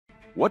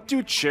What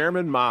do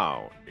Chairman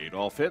Mao,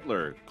 Adolf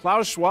Hitler,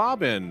 Klaus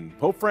Schwab, and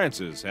Pope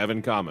Francis have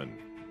in common?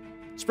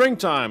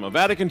 Springtime, a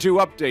Vatican II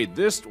update.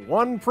 This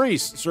one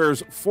priest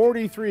serves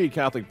 43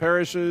 Catholic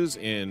parishes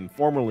in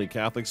formerly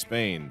Catholic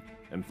Spain,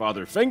 and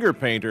Father Finger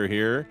Painter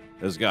here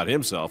has got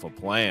himself a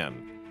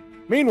plan.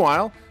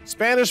 Meanwhile,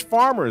 Spanish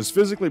farmers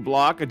physically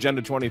block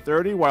Agenda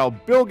 2030 while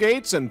Bill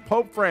Gates and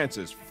Pope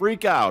Francis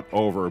freak out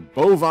over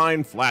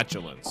bovine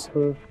flatulence.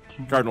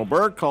 Cardinal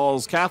Burke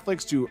calls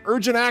Catholics to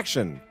urgent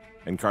action,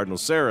 and Cardinal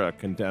Sarah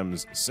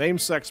condemns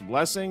same-sex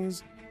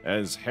blessings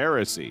as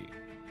heresy.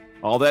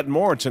 All that and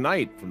more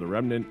tonight from the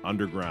Remnant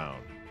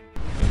Underground.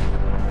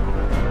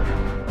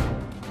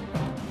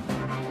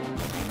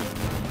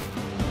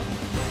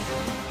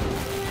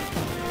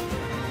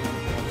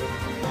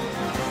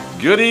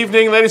 Good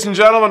evening, ladies and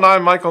gentlemen.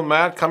 I'm Michael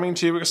Matt, coming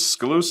to you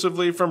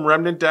exclusively from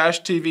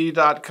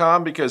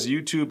remnant-tv.com because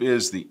YouTube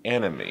is the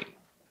enemy.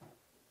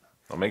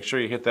 Well, make sure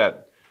you hit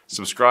that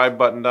subscribe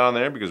button down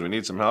there because we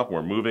need some help.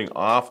 We're moving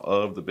off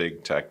of the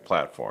big tech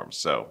platforms.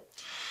 So,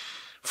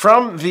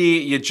 from the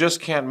You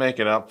Just Can't Make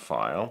It Up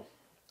file,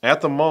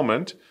 at the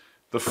moment,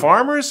 the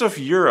farmers of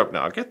Europe,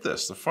 now get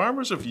this, the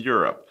farmers of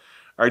Europe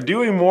are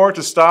doing more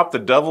to stop the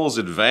devil's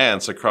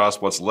advance across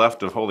what's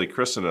left of Holy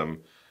Christendom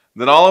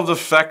than all of the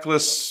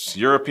feckless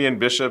European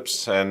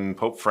bishops and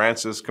Pope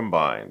Francis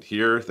combined.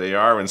 Here they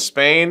are in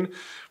Spain,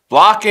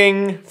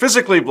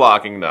 physically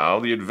blocking now,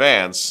 the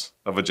advance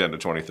of Agenda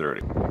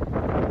 2030.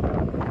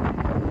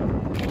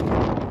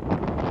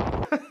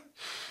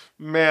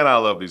 Man, I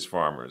love these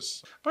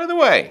farmers. By the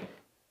way,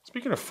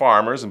 speaking of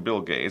farmers and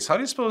Bill Gates, how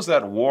do you suppose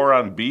that war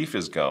on beef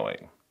is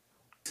going?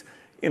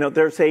 You know,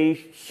 there's a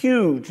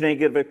huge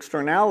negative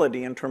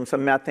externality in terms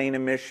of methane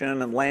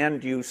emission and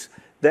land use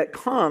that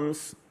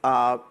comes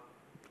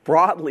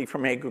broadly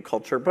from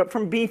agriculture, but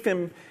from beef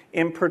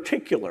in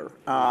particular.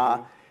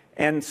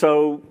 And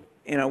so,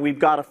 you know, we've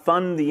got to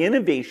fund the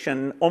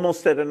innovation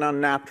almost at an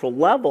unnatural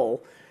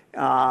level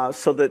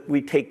so that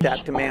we take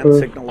that demand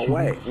signal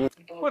away.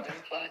 What?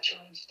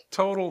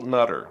 Total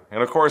nutter.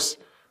 And of course,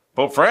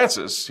 Pope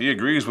Francis, he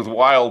agrees with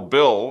Wild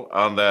Bill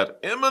on that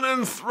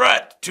imminent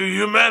threat to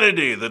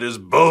humanity that is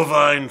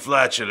bovine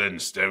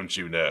flatulence, don't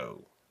you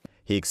know?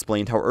 He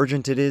explained how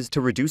urgent it is to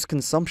reduce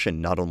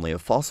consumption not only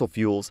of fossil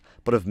fuels,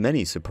 but of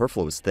many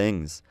superfluous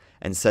things,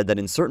 and said that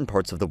in certain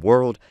parts of the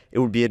world, it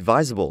would be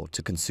advisable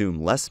to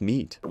consume less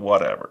meat.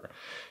 Whatever.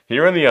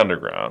 Here in the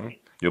underground,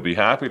 you'll be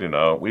happy to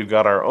know we've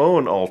got our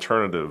own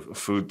alternative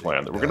food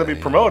plan that we're going to be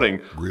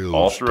promoting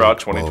all throughout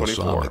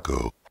 2024.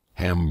 Balsamico,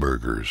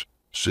 hamburgers,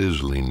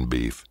 sizzling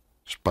beef,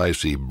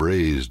 spicy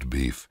braised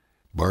beef,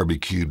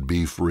 barbecued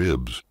beef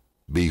ribs,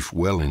 beef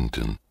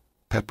Wellington,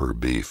 pepper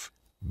beef,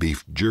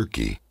 beef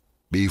jerky,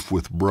 beef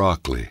with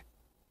broccoli,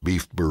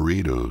 beef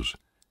burritos,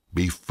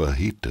 beef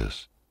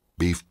fajitas,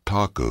 beef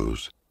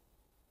tacos.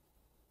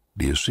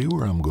 Do you see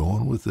where I'm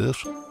going with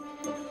this?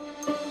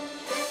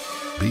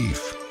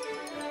 Beef.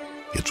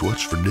 It's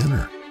what's for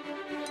dinner.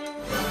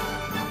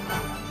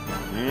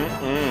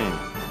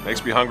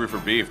 Makes me hungry for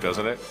beef,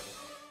 doesn't it?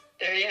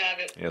 There you have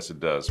it. Yes,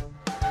 it does.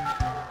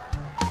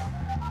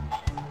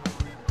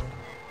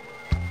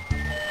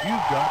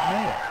 You've got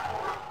mail.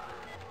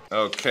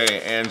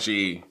 Okay,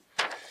 Angie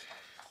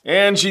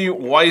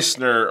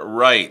Weissner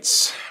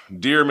writes,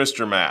 Dear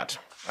Mr. Matt,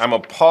 I'm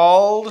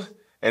appalled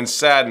and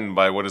saddened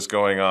by what is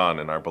going on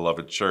in our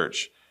beloved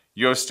church.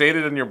 You have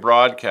stated in your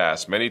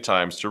broadcast many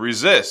times to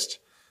resist.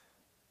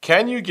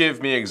 Can you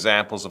give me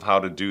examples of how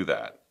to do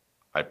that?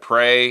 I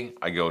pray,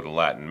 I go to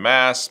Latin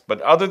Mass,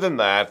 but other than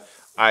that,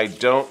 I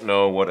don't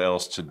know what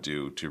else to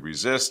do to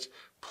resist.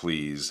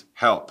 Please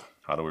help.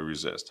 How do we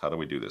resist? How do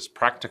we do this?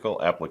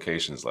 Practical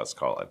applications, let's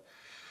call it.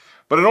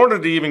 But in order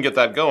to even get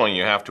that going,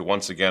 you have to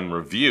once again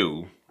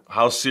review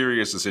how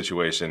serious the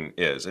situation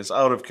is. It's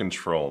out of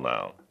control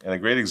now. And a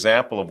great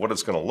example of what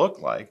it's going to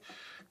look like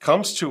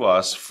comes to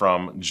us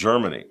from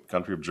Germany,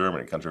 country of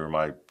Germany, country where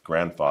my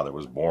grandfather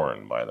was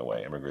born, by the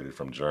way, immigrated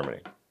from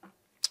Germany.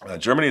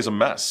 Germany is a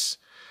mess.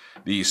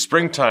 The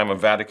springtime of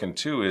Vatican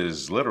II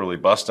is literally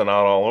busting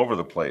out all over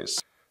the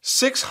place.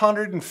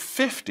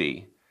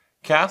 650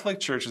 Catholic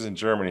churches in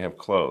Germany have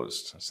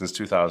closed since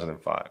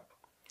 2005.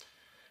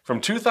 From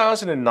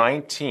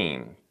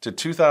 2019 to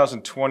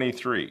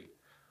 2023,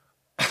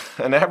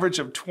 an average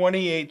of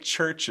 28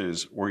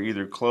 churches were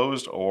either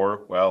closed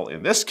or, well,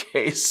 in this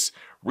case,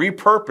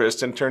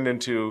 repurposed and turned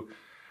into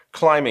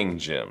climbing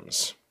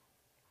gyms.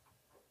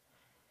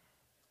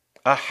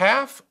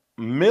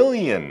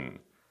 500,000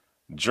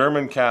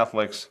 German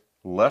Catholics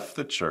left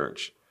the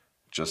church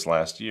just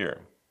last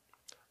year.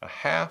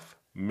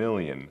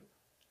 500,000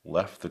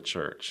 left the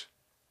church.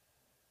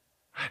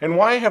 And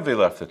why have they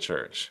left the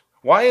church?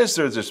 Why is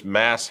there this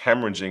mass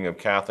hemorrhaging of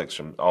Catholics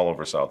from all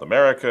over South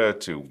America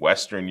to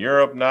Western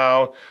Europe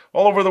now,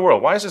 all over the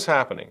world? Why is this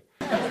happening?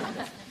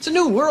 It's a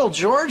new world,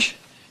 George.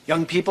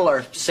 Young people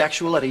are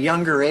sexual at a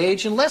younger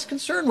age and less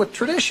concerned with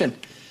tradition.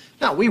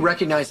 Now, we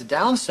recognize the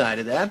downside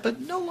of that, but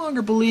no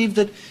longer believe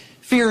that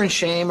fear and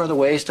shame are the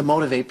ways to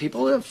motivate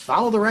people to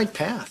follow the right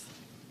path.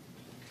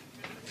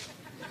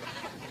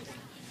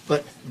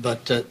 But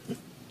But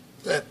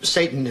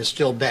Satan is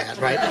still bad,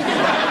 right?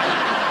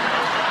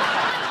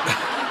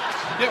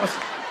 Yeah,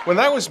 when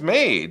that was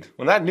made,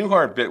 when that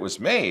Newhart bit was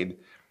made,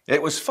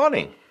 it was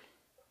funny.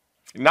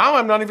 Now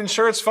I'm not even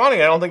sure it's funny.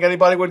 I don't think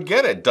anybody would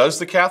get it. Does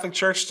the Catholic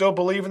Church still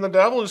believe in the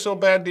devil? Is it still a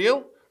bad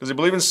deal? Does he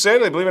believe in sin?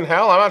 Do they believe in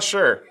hell? I'm not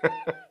sure.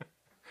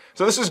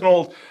 So this is the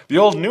old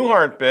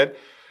Newhart bit.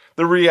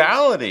 The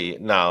reality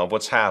now of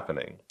what's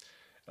happening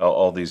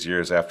all these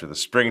years after the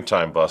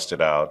springtime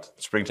busted out,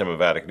 springtime of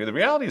Vatican II, the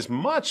reality is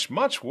much,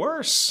 much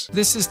worse.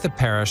 This is the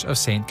parish of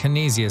St.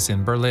 Canisius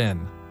in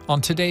Berlin. On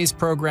today's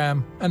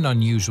program, an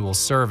unusual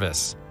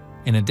service.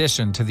 In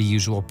addition to the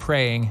usual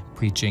praying,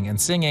 preaching, and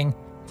singing,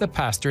 the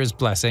pastor is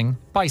blessing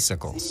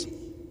bicycles.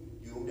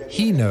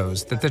 He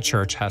knows that the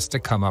church has to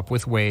come up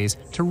with ways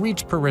to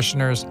reach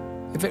parishioners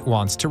if it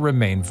wants to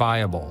remain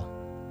viable.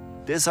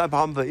 That's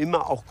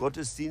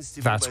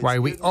why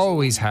we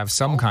always have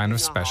some kind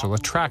of special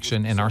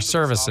attraction in our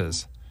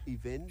services.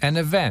 An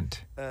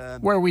event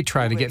where we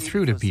try to get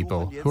through to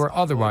people who are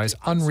otherwise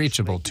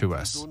unreachable to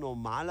us.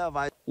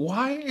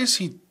 Why is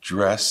he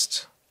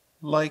dressed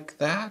like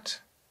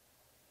that?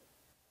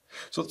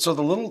 So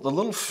the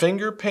little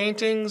finger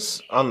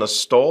paintings on the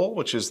stole,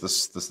 which is the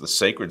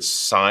sacred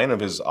sign of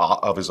his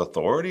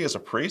authority as a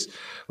priest,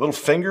 little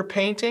finger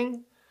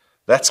painting,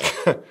 that's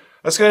going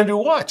to do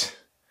what?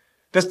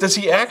 Does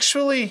he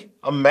actually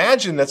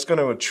imagine that's going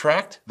to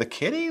attract the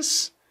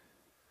kiddies?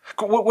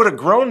 Would a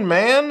grown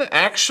man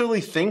actually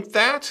think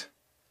that?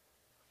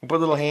 Put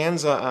little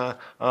hands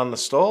on the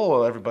stole,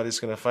 well, everybody's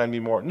going to find me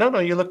more. No,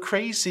 you look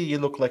crazy. You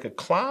look like a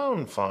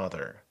clown,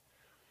 Father.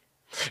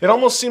 It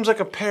almost seems like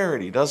a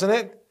parody, doesn't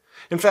it?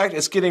 In fact,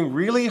 it's getting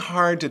really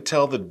hard to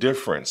tell the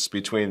difference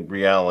between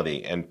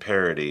reality and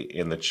parody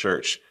in the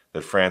church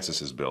that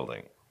Francis is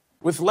building.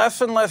 With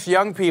less and less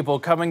young people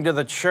coming to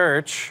the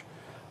church,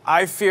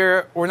 I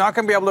fear we're not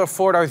going to be able to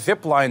afford our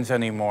zip lines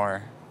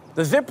anymore.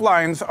 The zip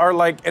lines are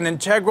like an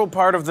integral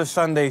part of the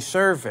Sunday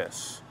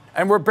service.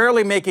 And we're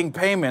barely making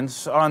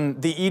payments on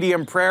the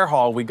EDM prayer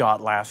hall we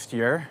got last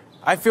year.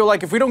 I feel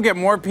like if we don't get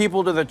more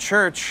people to the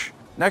church,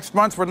 next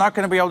month we're not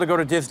going to be able to go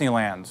to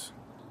Disneyland.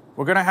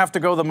 We're going to have to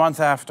go the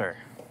month after.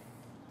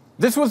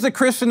 This was the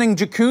christening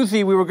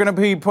jacuzzi we were going to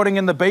be putting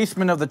in the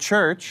basement of the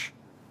church.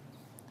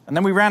 And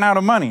then we ran out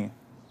of money.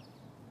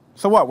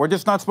 So what, we're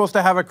just not supposed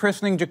to have a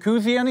christening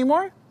jacuzzi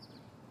anymore?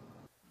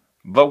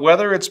 But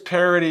whether it's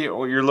parody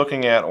or you're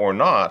looking at or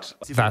not...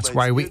 That's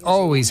why we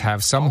always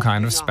have some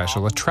kind of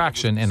special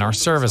attraction in our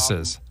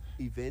services.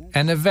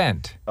 An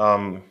event.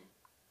 The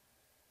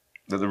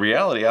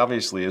reality,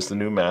 obviously, is the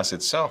new Mass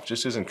itself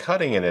just isn't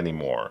cutting it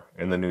anymore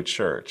in the new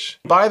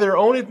church. By their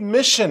own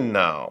admission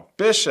now,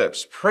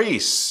 bishops,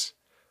 priests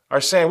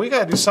are saying, we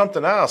got to do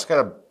something else.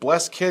 Got to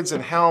bless kids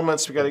in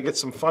helmets. We got to get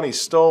some funny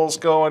stoles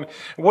going.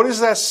 What is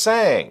that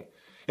saying?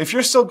 If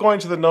you're still going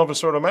to the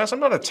Novus Ordo Mass, I'm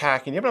not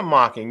attacking you, I'm not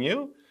mocking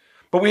you.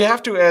 But we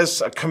have to,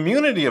 as a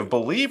community of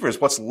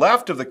believers, what's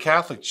left of the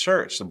Catholic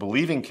Church, the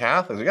believing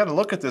Catholics, we got to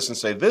look at this and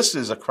say, this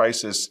is a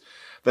crisis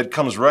that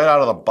comes right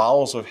out of the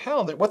bowels of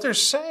hell. What they're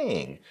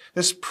saying,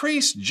 this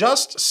priest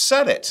just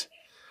said it.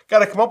 Got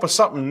to come up with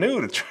something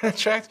new to try to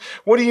attract.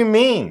 What do you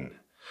mean?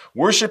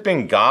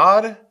 Worshiping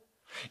God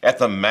at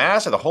the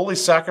Mass, at the holy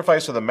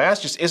sacrifice of the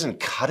Mass, just isn't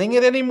cutting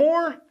it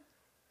anymore?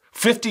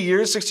 50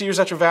 years, 60 years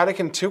after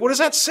Vatican II, what does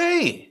that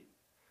say?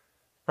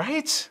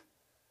 Right?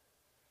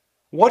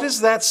 What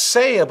does that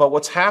say about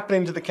what's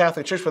happening to the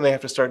Catholic Church when they have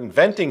to start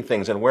inventing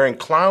things and wearing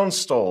clown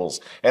stoles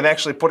and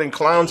actually putting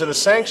clowns in a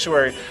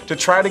sanctuary to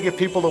try to get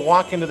people to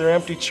walk into their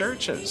empty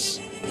churches?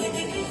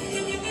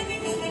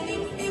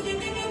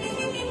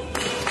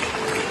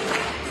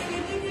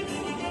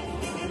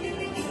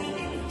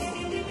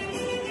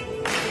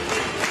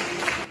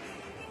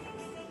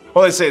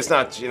 Well, they say it's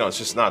not, it's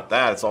just not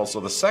that. It's also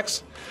the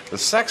sex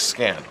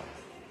scandal,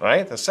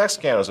 right? The sex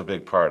scandal is a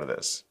big part of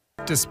this.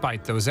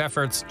 Despite those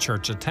efforts,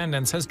 church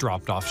attendance has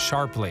dropped off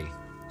sharply.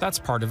 That's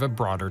part of a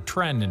broader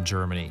trend in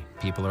Germany.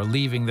 People are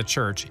leaving the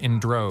church in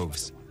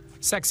droves.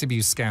 Sex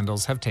abuse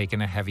scandals have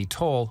taken a heavy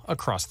toll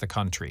across the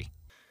country.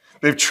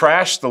 They've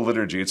trashed the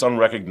liturgy. It's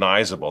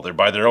unrecognizable. They're,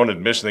 by their own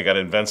admission, they got to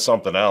invent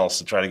something else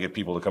to try to get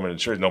people to come into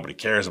church. Nobody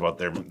cares about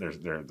their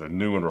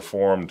new and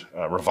reformed,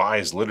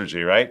 revised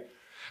liturgy, right?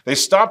 They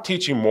stopped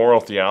teaching moral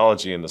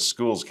theology in the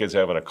schools. Kids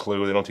haven't a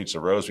clue. They don't teach the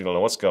rosary. They don't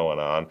know what's going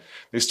on.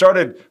 They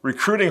started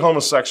recruiting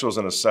homosexuals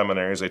into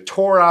seminaries. They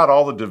tore out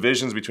all the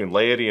divisions between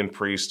laity and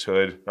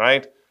priesthood,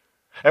 right?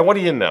 And what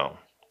do you know?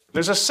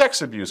 There's a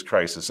sex abuse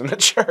crisis in the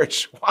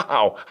church.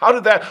 Wow.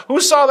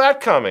 Who saw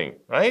that coming,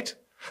 right?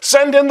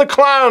 Send in the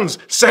clowns.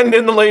 Send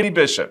in the lady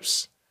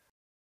bishops.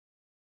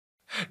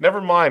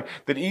 Never mind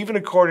that even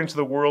according to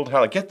the World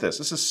Health, get this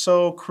is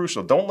so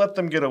crucial. Don't let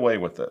them get away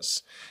with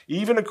this.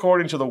 Even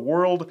according to the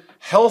World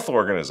Health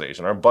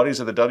Organization, our buddies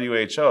at the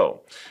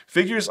WHO,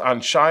 figures on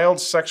child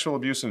sexual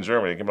abuse in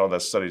Germany, came out of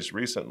that studies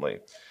recently.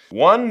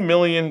 1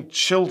 million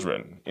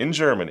children in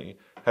Germany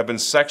have been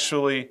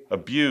sexually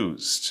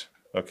abused,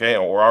 okay,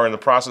 or are in the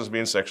process of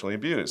being sexually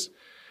abused.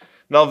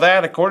 Now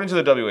that, according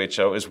to the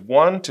WHO, is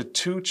 1 to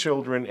 2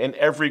 children in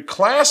every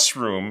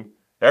classroom,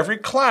 every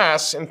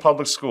class in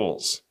public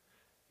schools.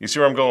 You see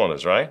where I'm going with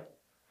this, right?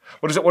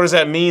 What does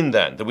that mean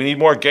then? Do we need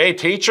more gay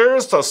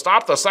teachers to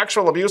stop the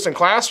sexual abuse in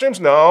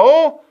classrooms?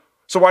 No.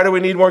 So why do we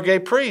need more gay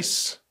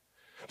priests?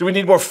 Do we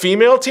need more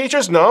female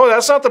teachers? No,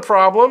 that's not the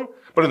problem.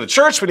 But in the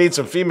church, we need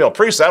some female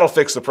priests. That'll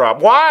fix the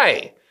problem.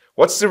 Why?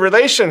 What's the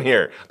relation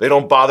here? They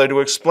don't bother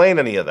to explain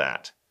any of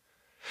that.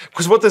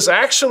 Because what this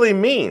actually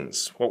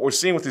means, what we're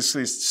seeing with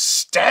these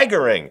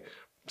staggering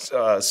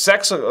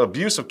sex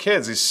abuse of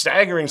kids, these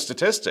staggering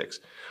statistics,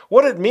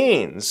 what it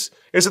means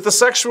is that the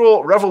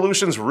sexual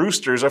revolution's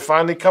roosters are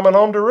finally coming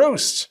home to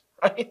roost,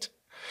 right?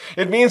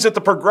 It means that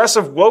the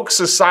progressive woke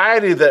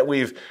society that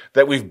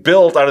we've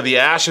built out of the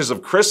ashes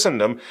of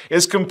Christendom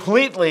is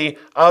completely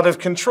out of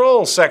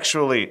control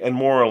sexually and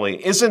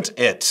morally, isn't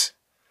it?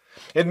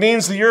 It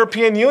means the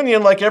European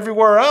Union, like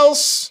everywhere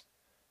else,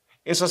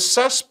 is a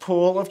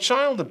cesspool of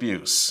child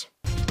abuse.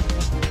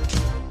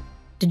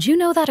 Did you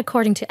know that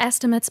according to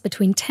estimates,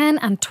 between 10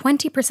 and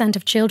 20%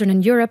 of children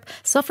in Europe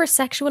suffer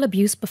sexual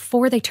abuse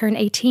before they turn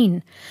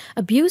 18?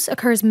 Abuse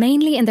occurs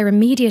mainly in their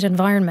immediate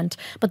environment,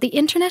 but the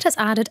internet has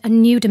added a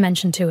new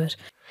dimension to it.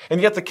 And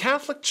yet the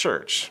Catholic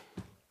Church,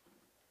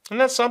 and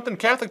that's something,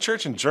 Catholic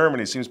Church in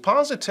Germany seems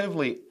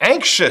positively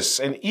anxious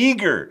and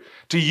eager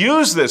to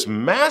use this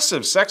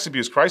massive sex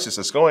abuse crisis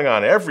that's going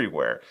on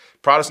everywhere.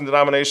 Protestant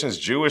denominations,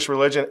 Jewish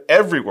religion,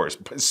 everywhere,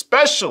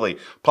 especially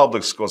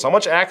public schools. How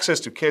much access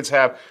do kids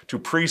have to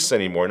priests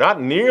anymore?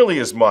 Not nearly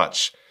as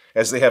much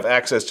as they have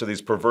access to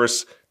these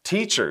perverse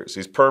teachers,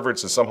 these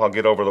perverts that somehow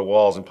get over the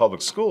walls in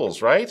public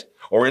schools, right?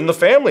 Or in the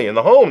family, in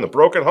the home, the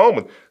broken home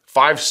with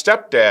 5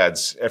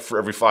 stepdads for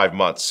every 5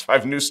 months,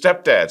 5 new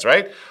stepdads,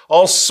 right?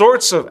 All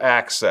sorts of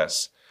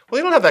access. Well,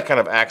 they don't have that kind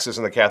of access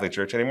in the Catholic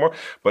Church anymore,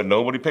 but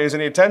nobody pays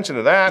any attention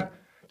to that.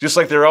 Just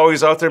like they're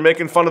always out there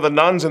making fun of the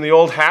nuns and the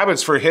old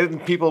habits for hitting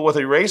people with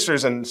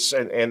erasers and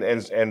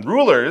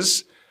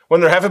rulers,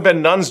 when there haven't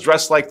been nuns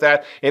dressed like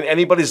that in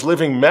anybody's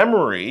living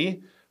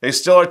memory. They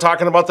still are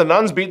talking about the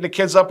nuns beating the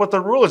kids up with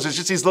the rulers. It's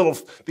just these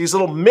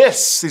little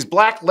myths, these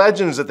black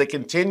legends that they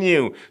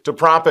continue to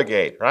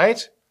propagate,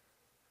 right?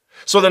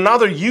 So now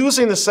they're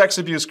using the sex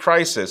abuse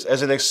crisis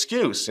as an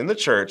excuse in the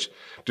church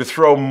to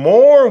throw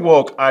more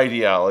woke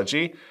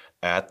ideology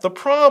at the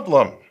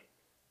problem.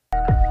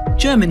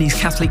 Germany's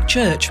Catholic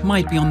Church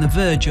might be on the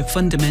verge of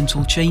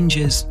fundamental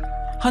changes.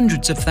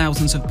 Hundreds of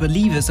thousands of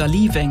believers are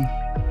leaving.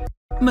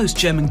 Most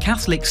German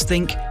Catholics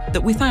think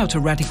that without a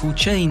radical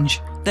change,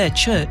 their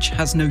church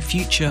has no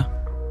future.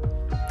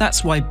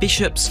 That's why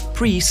bishops,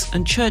 priests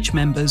and church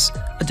members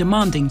are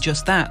demanding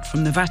just that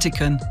from the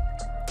Vatican.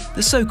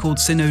 The so-called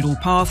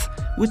synodal path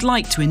would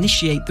like to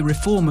initiate the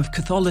reform of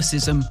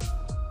Catholicism.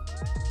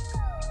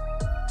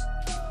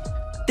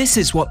 This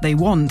is what they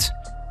want: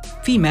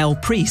 female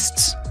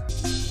priests.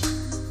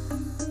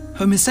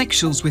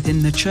 Homosexuals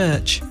within the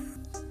church.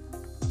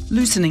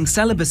 Loosening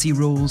celibacy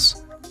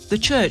rules. The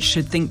church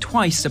should think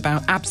twice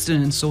about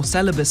abstinence or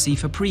celibacy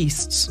for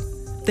priests.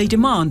 They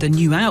demand a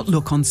new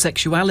outlook on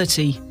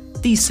sexuality.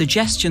 These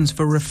suggestions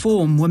for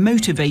reform were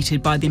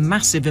motivated by the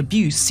massive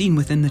abuse seen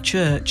within the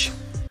church.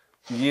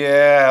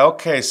 Yeah,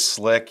 okay,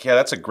 Slick. Yeah,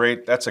 that's a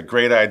great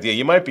idea.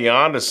 You might be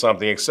onto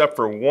something, except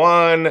for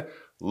one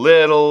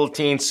little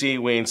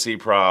teensy-weensy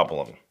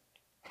problem.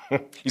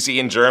 You see,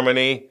 in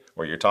Germany,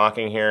 where you're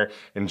talking here,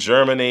 in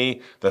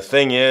Germany, the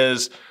thing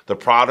is, the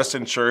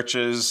Protestant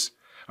churches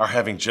are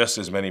having just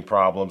as many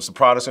problems. The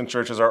Protestant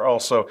churches are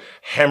also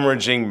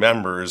hemorrhaging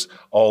members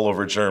all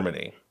over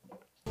Germany.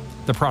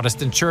 The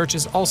Protestant Church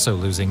is also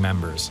losing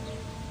members.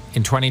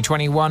 In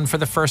 2021, for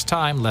the first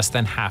time, less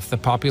than half the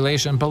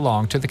population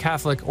belonged to the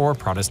Catholic or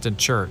Protestant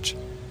Church.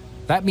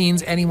 That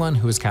means anyone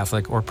who is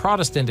Catholic or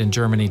Protestant in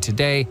Germany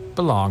today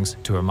belongs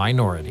to a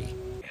minority.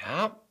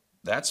 Yeah,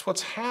 that's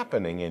what's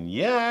happening, and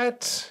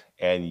yet,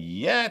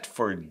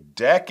 for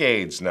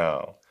decades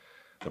now,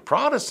 the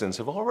Protestants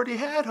have already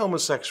had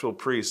homosexual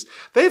priests.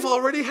 They've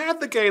already had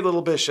the gay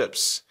little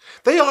bishops.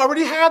 They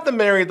already had the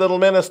married little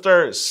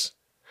ministers.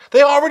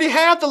 They already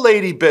had the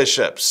lady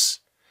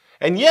bishops.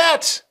 And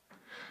yet,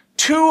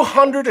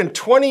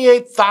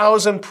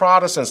 228,000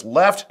 Protestants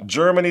left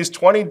Germany's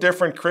 20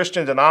 different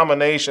Christian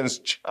denominations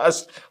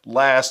just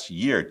last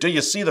year. Do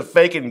you see the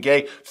fake and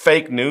gay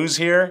fake news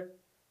here?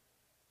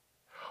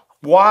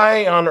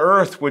 Why on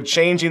earth would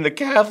changing the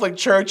Catholic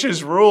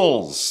Church's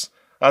rules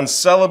on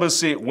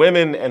celibacy,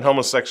 women, and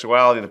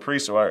homosexuality, the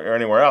priests or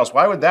anywhere else,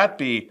 why would that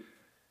be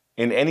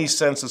in any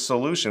sense a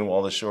solution?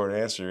 Well, the short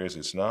answer is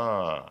it's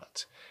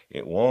not.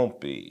 It won't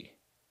be.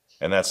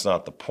 And that's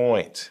not the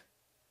point.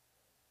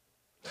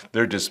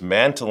 They're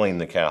dismantling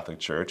the Catholic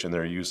Church, and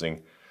they're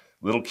using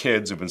little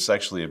kids who've been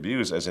sexually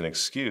abused as an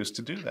excuse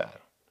to do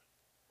that.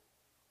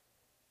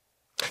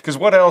 Because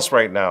what else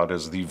right now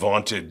does the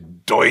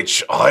vaunted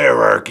Deutsch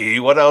hierarchy,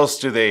 what else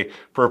do they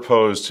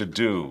propose to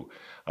do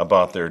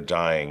about their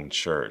dying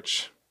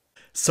church?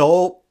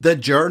 So the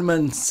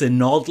German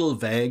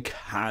synodal Weg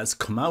has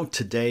come out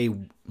today,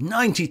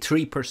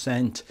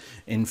 93%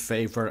 in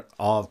favour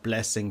of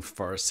blessing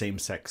for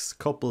same-sex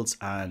couples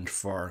and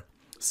for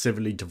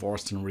civilly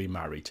divorced and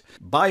remarried.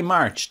 By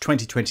March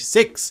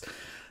 2026,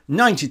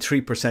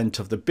 93%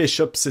 of the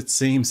bishops, it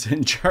seems,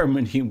 in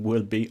Germany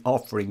will be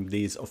offering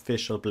these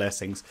official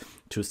blessings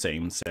to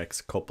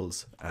same-sex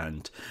couples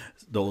and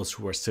those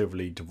who are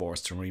civilly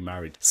divorced and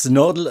remarried.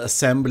 Synodal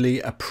Assembly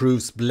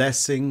approves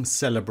blessing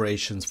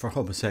celebrations for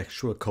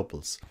homosexual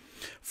couples.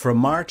 From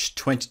March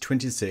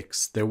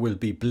 2026, there will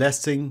be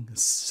blessing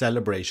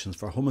celebrations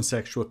for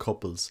homosexual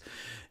couples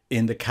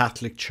in the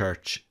Catholic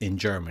Church in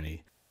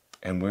Germany.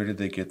 And where did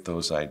they get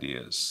those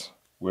ideas?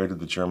 Where did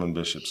the German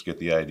bishops get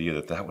the idea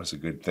that that was a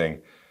good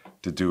thing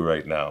to do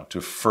right now, to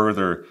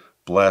further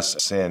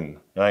bless sin,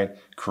 right?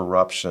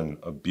 Corruption,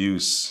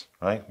 abuse,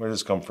 right? Where did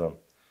this come from?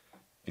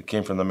 It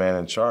came from the man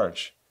in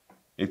charge.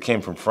 It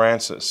came from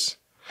Francis.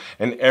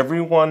 And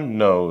everyone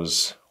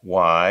knows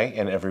why,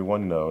 and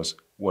everyone knows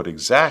what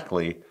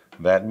exactly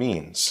that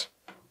means.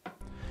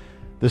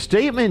 The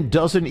statement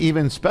doesn't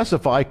even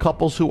specify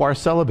couples who are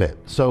celibate.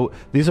 So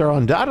these are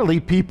undoubtedly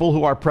people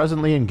who are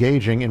presently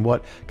engaging in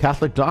what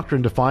Catholic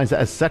doctrine defines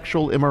as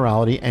sexual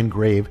immorality and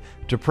grave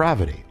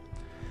depravity.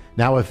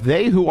 Now, if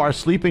they who are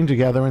sleeping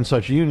together in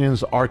such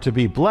unions are to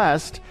be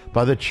blessed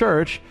by the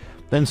Church,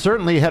 then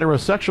certainly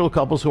heterosexual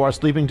couples who are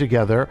sleeping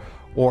together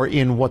or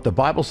in what the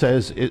Bible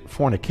says is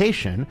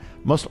fornication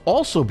must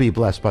also be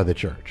blessed by the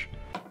Church.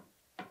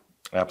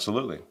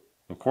 Absolutely.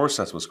 Of course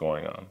that's what's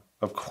going on.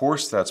 Of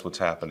course that's what's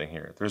happening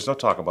here. There's no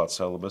talk about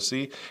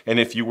celibacy. And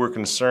if you were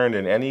concerned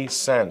in any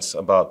sense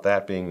about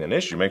that being an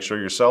issue, make sure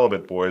you're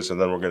celibate, boys,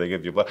 and then we're going to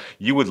give you blood.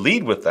 You would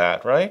lead with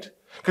that, right?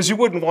 Because you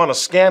wouldn't want to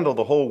scandal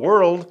the whole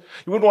world.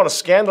 You wouldn't want to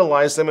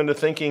scandalize them into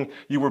thinking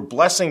you were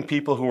blessing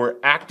people who were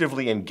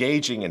actively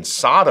engaging in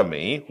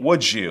sodomy,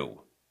 would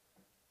you?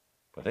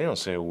 But they don't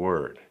say a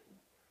word.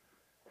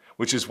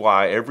 Which is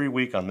why every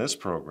week on this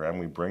program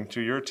we bring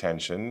to your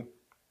attention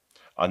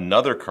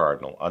another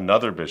cardinal,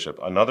 another bishop,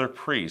 another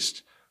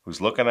priest who's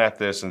looking at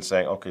this and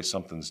saying, okay,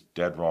 something's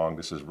dead wrong.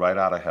 This is right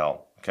out of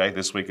hell. Okay,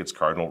 this week it's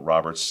Cardinal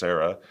Robert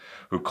Serra,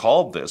 who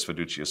called this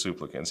fiducia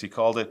supplicans. He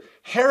called it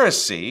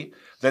heresy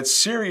that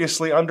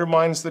seriously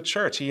undermines the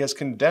Church. He has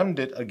condemned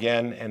it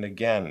again and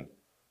again.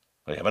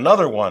 We have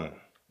another one.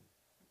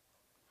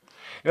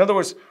 In other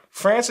words,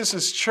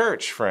 Francis's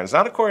church, friends,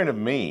 not according to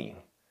me,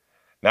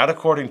 not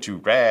according to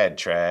rad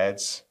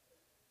trads,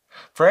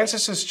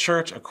 Francis's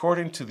church,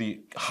 according to the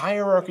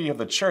hierarchy of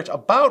the Church,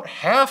 about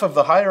half of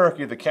the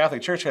hierarchy of the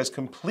Catholic Church has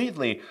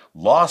completely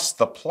lost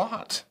the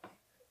plot.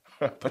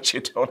 But you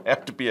don't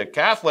have to be a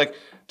Catholic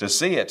to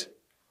see it.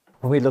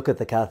 When we look at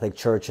the Catholic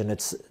Church and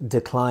its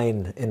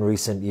decline in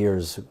recent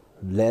years,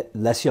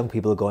 less young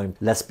people going,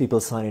 less people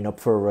signing up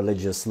for a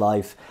religious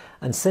life,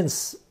 and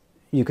since,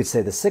 you could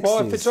say, the 60s...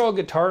 Well, if it's all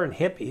guitar and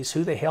hippies,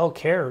 who the hell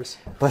cares?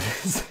 But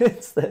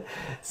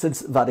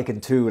since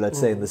Vatican II, let's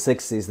say in the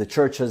 60s, the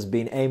Church has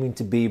been aiming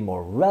to be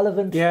more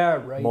relevant,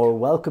 more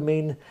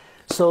welcoming.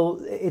 So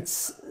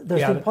what's the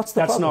problem?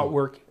 That's not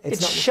working.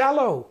 It's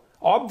shallow,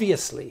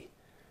 obviously.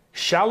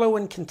 Shallow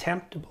and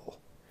contemptible.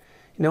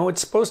 You know,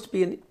 it's supposed to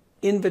be an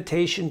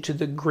invitation to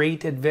the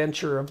great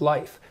adventure of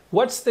life.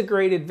 What's the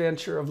great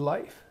adventure of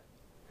life?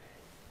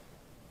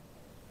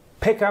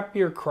 Pick up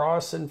your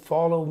cross and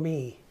follow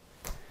me.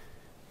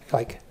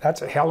 Like,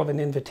 that's a hell of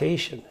an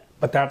invitation,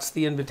 but that's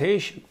the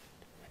invitation.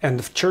 And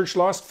the Church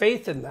lost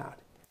faith in that.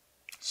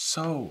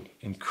 So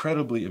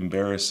incredibly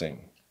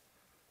embarrassing,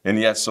 and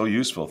yet so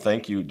useful.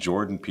 Thank you,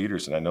 Jordan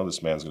Peterson. I know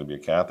this man's going to be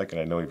a Catholic,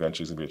 and I know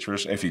eventually he's going to be a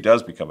traditional. If he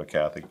does become a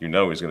Catholic, you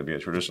know he's going to be a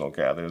traditional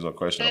Catholic. There's no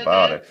question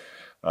about it.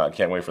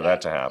 Can't wait for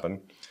that to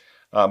happen.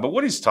 But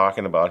what he's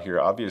talking about here,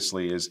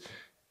 obviously, is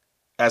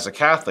as a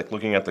Catholic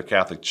looking at the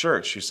Catholic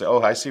Church, you say,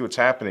 oh, I see what's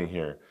happening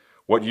here.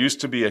 What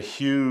used to be a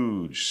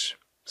huge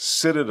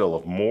citadel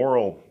of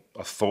moral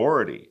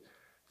authority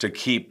to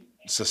keep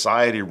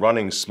society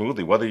running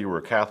smoothly, whether you were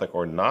a Catholic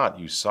or not,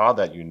 you saw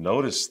that, you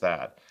noticed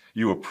that,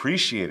 you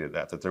appreciated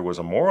that there was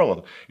a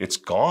moral, it's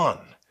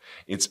gone.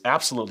 It's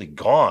absolutely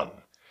gone.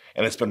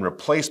 And it's been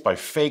replaced by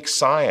fake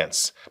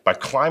science, by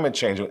climate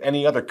change, with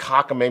any other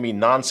cockamamie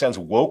nonsense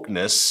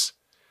wokeness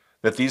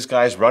that these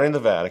guys running the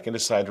Vatican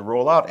decide to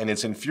roll out. And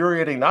it's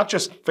infuriating not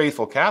just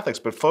faithful Catholics,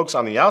 but folks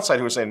on the outside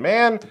who are saying,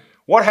 man,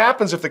 what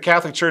happens if the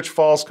Catholic Church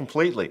falls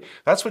completely?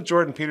 That's what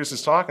Jordan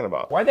Peterson's talking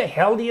about. Why the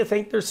hell do you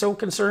think they're so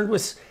concerned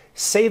with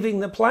saving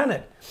the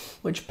planet,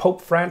 which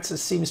Pope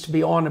Francis seems to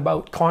be on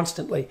about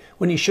constantly,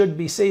 when he should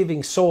be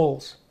saving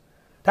souls?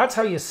 That's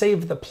how you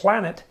save the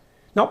planet,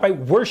 not by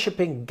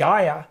worshipping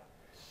Gaia.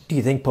 Do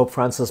you think Pope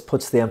Francis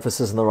puts the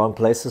emphasis in the wrong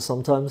places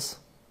sometimes?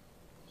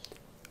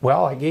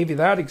 Well, I gave you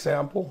that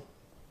example.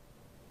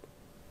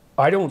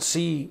 I don't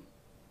see,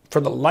 for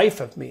the life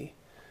of me,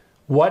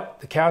 what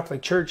the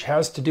Catholic Church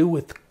has to do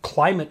with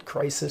climate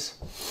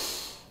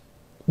crisis.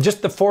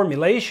 Just the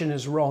formulation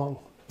is wrong.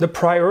 The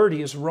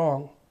priority is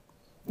wrong.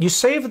 You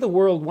save the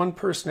world one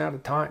person at a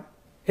time.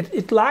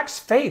 It lacks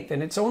faith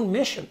in its own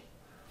mission.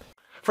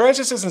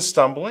 Francis isn't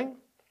stumbling.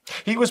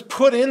 He was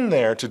put in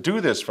there to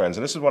do this, friends.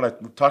 And this is what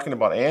I'm talking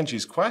about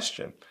Angie's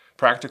question,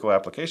 practical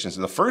applications.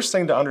 And the first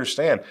thing to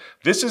understand,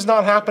 this is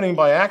not happening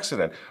by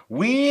accident.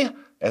 We,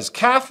 as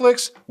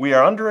Catholics, we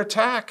are under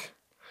attack.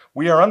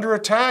 We are under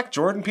attack.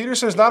 Jordan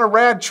Peterson is not a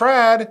rad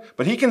trad,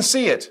 but he can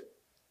see it.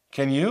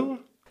 Can you?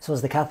 So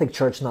is the Catholic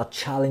Church not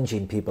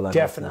challenging people enough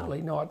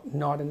Definitely now?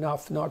 not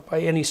enough, not by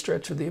any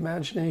stretch of the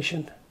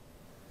imagination.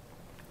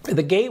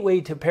 The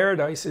gateway to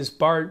paradise is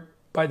barred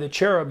by the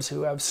cherubs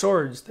who have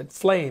swords that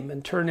flame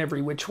and turn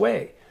every which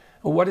way.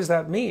 Well, what does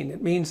that mean?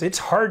 It means it's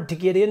hard to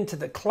get into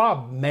the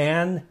club,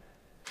 man.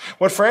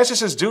 What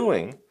Francis is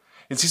doing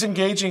is he's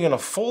engaging in a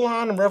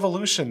full-on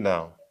revolution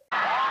now.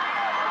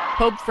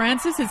 Pope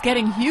Francis is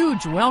getting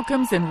huge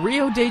welcomes in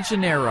Rio de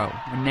Janeiro,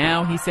 and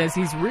now he says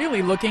he's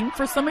really looking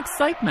for some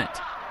excitement.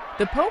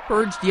 The Pope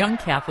urged young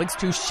Catholics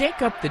to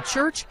shake up the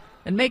church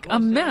and make a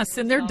mess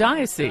in their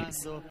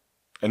diocese.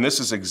 And this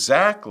is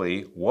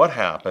exactly what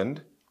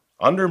happened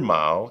under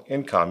Mao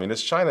in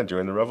communist China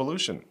during the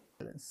revolution.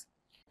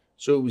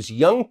 So it was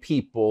young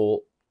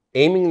people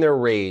aiming their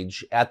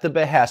rage at the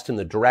behest in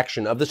the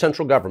direction of the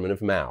central government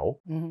of Mao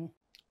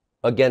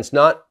against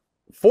not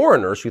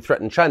foreigners who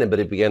threatened China, but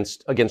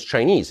against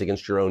Chinese,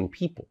 against your own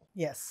people.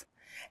 Yes.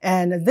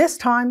 And this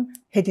time,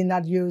 he did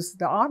not use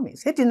the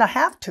armies. He did not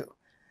have to.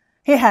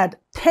 He had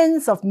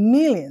tens of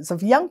millions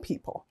of young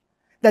people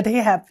that he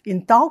have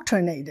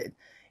indoctrinated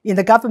in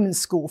the government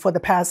school for the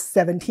past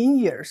 17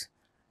 years.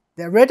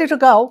 They're ready to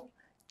go.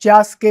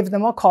 Just give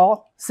them a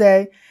call.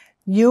 Say,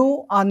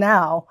 you are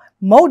now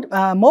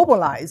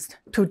mobilized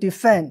to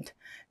defend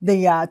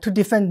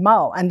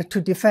Mao and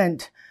to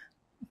defend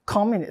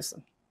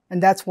communism.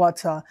 And that's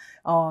what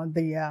how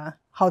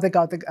they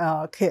got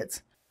the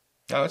kids.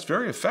 Now, it's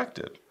very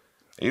effective.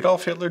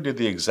 Adolf Hitler did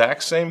the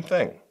exact same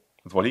thing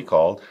with what he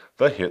called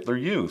the Hitler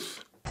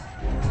Youth.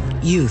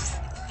 Youth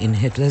in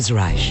Hitler's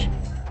Reich.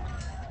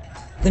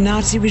 The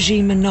Nazi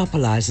regime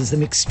monopolizes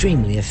them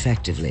extremely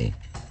effectively.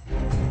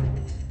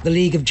 The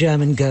League of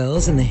German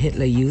Girls and the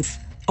Hitler Youth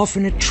offer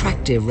an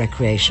attractive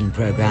recreation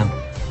program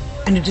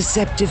and a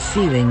deceptive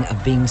feeling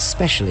of being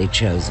specially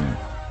chosen.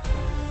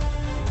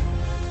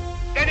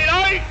 Denn in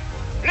euch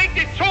liegt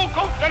die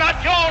Zukunft der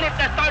Nation und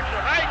des Deutschen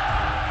Reichs.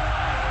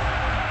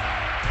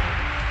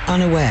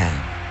 Unaware,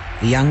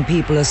 the young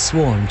people are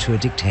sworn to a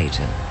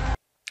dictator.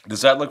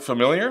 Does that look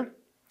familiar?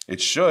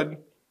 It should.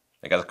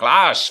 Because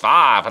Klaus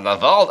Schwab and the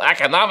World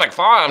Economic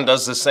Forum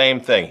does the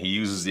same thing. He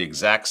uses the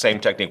exact same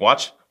technique.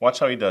 Watch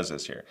how he does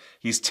this here.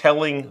 He's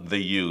telling the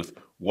youth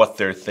what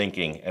they're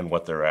thinking and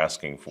what they're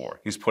asking for.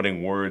 He's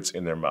putting words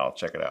in their mouth.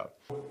 Check it out.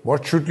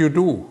 What should you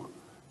do?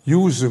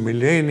 Use the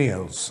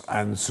millennials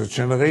and the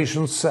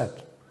Generation Z.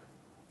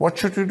 What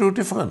should you do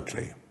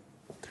differently?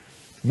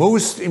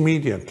 Most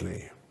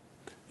immediately,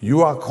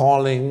 you are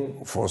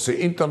calling for the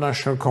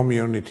international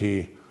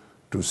community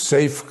to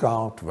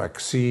safeguard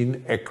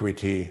vaccine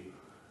equity,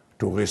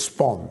 to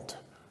respond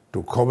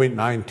to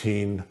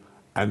COVID-19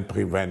 and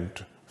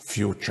prevent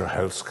future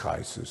health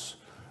crises.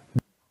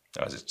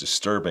 As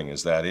disturbing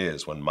as that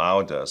is, when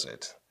Mao does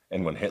it,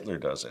 and when Hitler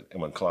does it,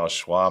 and when Klaus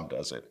Schwab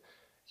does it,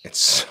 it's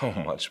so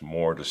much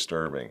more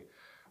disturbing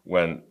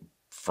when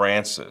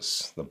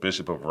Francis, the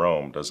Bishop of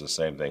Rome, does the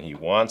same thing. He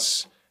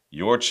wants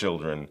your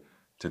children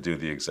to do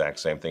the exact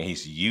same thing.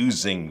 He's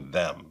using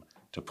them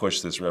to push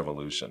this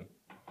revolution.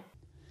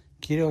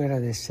 Quiero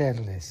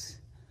agradecerles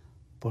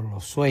por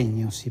los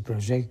sueños y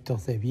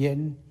proyectos de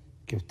bien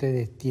que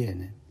ustedes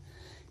tienen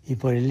y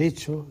por el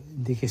hecho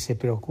de que se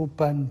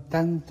preocupan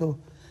tanto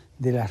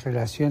de las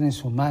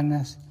relaciones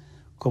humanas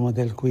como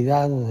del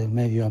cuidado del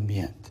medio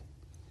ambiente.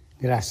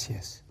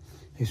 Gracias.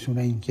 Es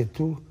una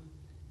inquietud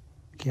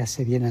que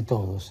hace bien a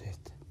todos.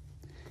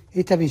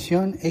 Esta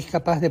visión es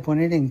capaz de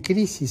poner en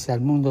crisis al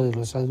mundo de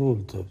los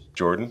adultos.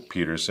 Jordan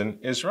Peterson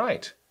is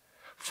right.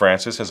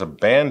 Francis has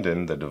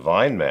abandoned the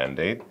divine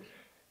mandate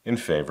in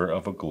favor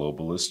of a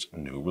globalist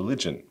new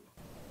religion.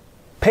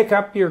 Pick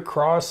up your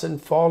cross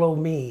and follow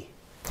me.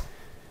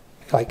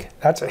 Like,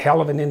 that's a hell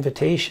of an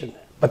invitation,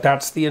 but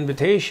that's the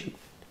invitation.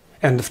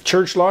 And the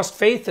church lost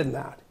faith in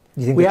that.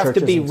 We have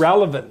to be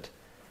relevant.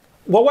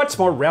 Well, what's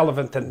more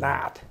relevant than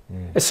that?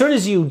 As soon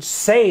as you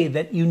say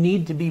that you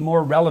need to be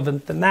more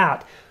relevant than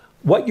that,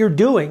 what you're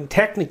doing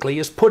technically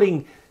is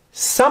putting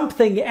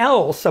something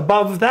else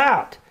above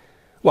that.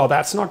 Well,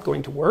 that's not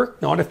going to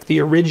work, not if the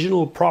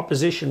original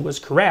proposition was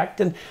correct.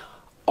 And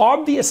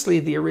obviously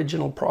the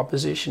original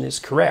proposition is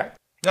correct.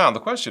 Now, the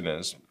question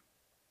is,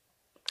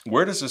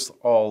 where does this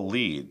all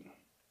lead?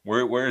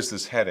 Where is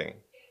this heading?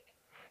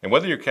 And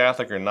whether you're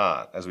Catholic or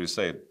not, as we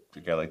say, a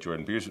guy like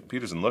Jordan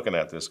Peterson looking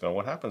at this going,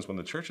 what happens when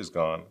the church is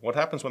gone? What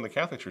happens when the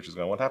Catholic Church is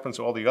gone? What happens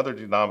to all the other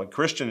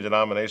Christian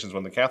denominations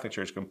when the Catholic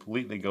Church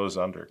completely goes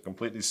under,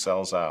 completely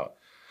sells out?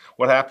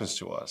 What happens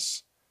to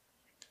us?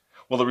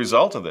 Well, the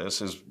result of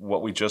this is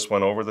what we just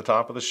went over at the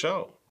top of the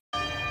show.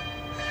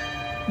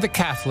 The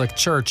Catholic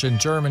Church in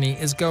Germany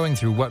is going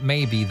through what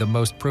may be the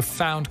most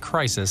profound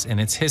crisis in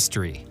its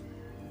history.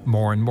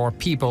 More and more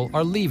people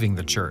are leaving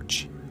the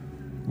church.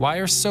 Why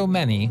are so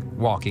many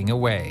walking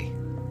away?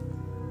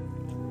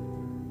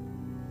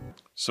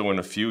 So in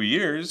a few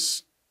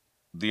years,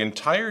 the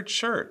entire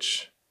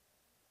church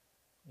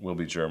will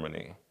be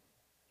Germany,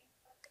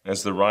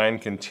 as the Rhine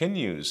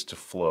continues to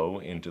flow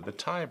into the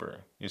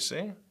Tiber, you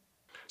see?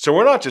 So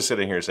we're not just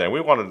sitting here saying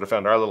we want to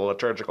defend our little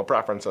liturgical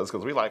preferences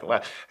because we like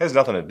Latin. It has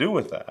nothing to do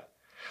with that.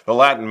 The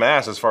Latin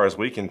Mass, as far as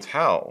we can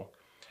tell,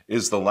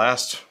 is the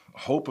last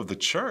hope of the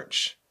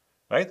church,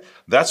 right?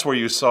 That's where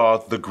you saw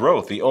the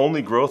growth, the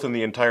only growth in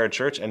the entire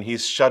church, and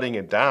he's shutting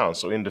it down.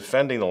 So in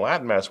defending the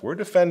Latin Mass, we're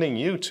defending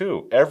you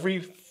too.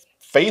 Every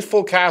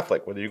faithful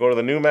Catholic, whether you go to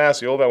the new Mass,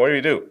 the old Mass, whatever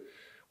you do,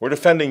 we're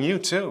defending you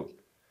too.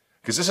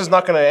 Because this is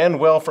not going to end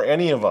well for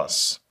any of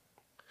us.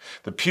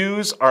 The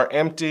pews are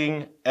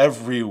emptying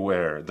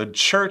everywhere. The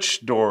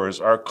church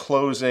doors are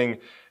closing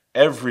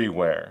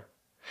everywhere.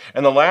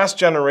 And the last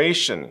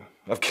generation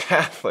of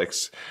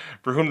Catholics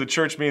for whom the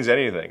church means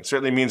anything,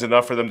 certainly means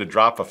enough for them to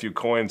drop a few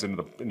coins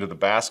into the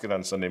basket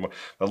on Sunday morning.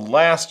 The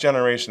last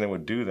generation that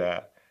would do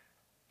that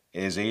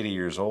is 80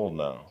 years old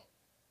now.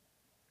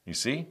 You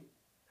see?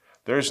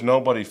 There's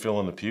nobody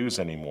filling the pews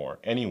anymore,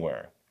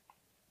 anywhere.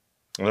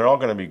 And they're all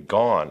going to be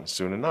gone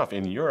soon enough.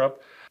 In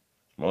Europe,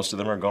 most of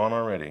them are gone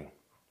already.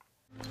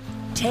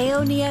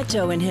 Teo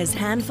Nieto and his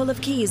handful of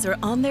keys are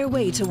on their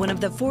way to one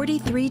of the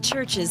 43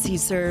 churches he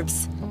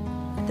serves.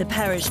 The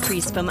parish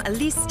priest from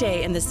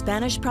Aliste in the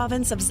Spanish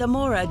province of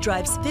Zamora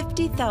drives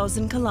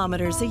 50,000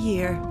 kilometers a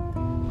year.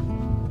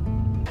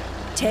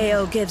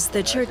 Teo gives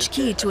the church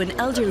key to an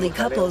elderly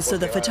couple so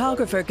the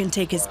photographer can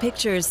take his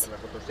pictures.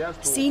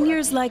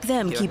 Seniors like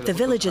them keep the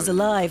villages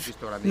alive.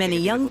 Many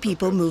young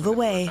people move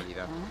away.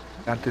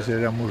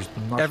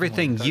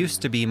 Everything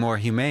used to be more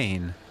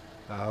humane.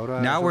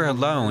 Now we're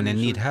alone and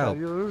need help.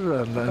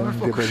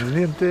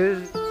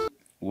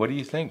 What do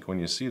you think when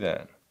you see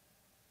that?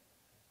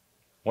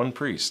 One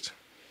priest.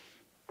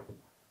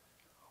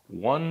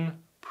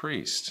 One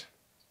priest.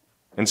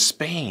 In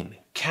Spain,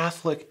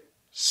 Catholic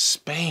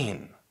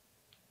Spain.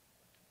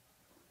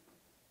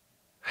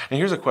 And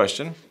here's a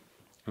question.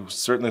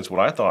 Certainly it's what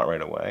I thought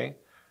right away.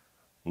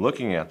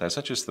 Looking at that, it's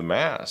not just the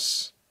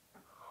Mass.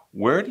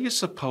 Where do you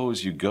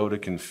suppose you go to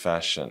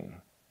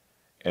confession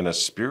in a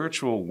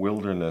spiritual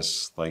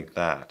wilderness like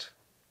that,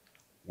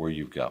 where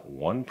you've got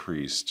one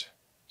priest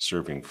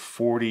serving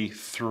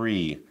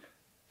 43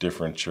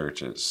 different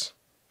churches?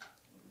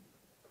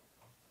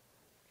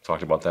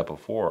 Talked about that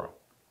before.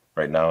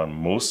 Right now in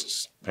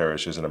most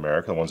parishes in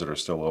America, the ones that are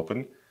still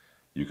open,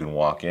 you can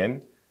walk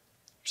in.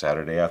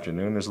 Saturday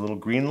afternoon, there's a little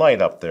green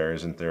light up there,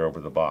 isn't there, over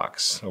the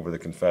box, over the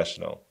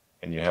confessional.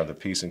 And you have the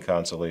peace and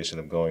consolation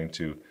of going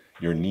to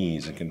your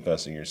knees and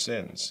confessing your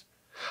sins.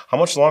 How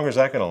much longer is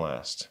that going to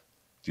last,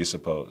 do you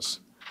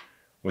suppose?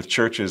 With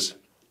churches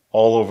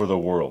all over the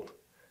world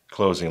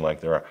closing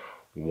like there are.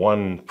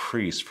 One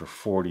priest for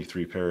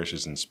 43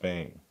 parishes in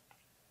Spain.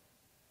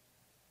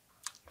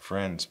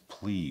 Friends,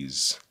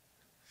 please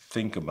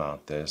think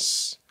about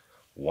this.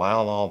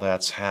 While all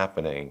that's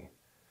happening,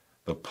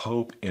 the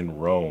Pope in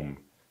Rome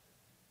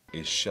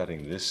is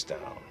shutting this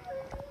down.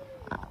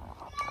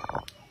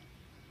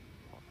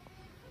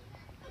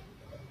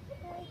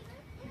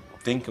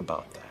 Think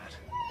about that.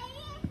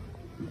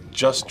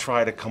 Just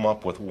try to come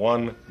up with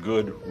one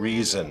good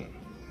reason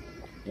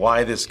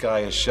why this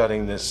guy is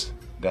shutting this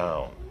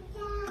down.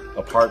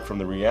 Apart from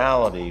the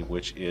reality,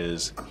 which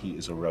is he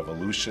is a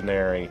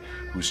revolutionary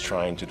who's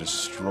trying to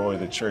destroy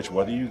the church.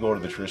 Whether you go to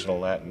the traditional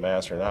Latin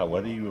Mass or not,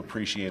 whether you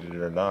appreciate it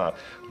or not,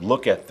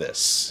 look at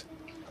this.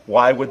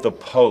 Why would the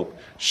Pope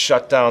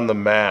shut down the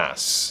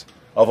Mass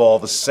of all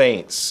the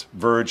saints,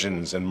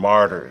 virgins, and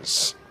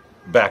martyrs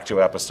back to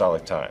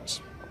apostolic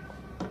times?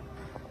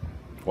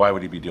 Why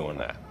would he be doing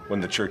that when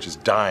the church is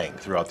dying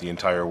throughout the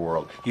entire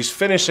world? He's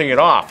finishing it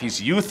off.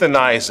 He's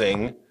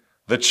euthanizing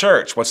the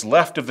church, what's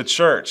left of the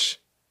church.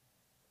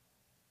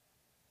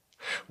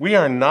 We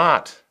are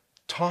not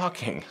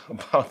talking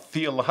about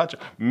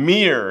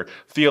mere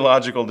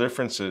theological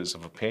differences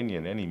of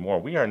opinion anymore.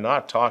 We are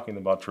not talking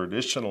about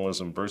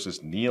traditionalism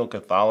versus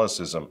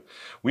neo-Catholicism.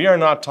 We are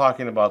not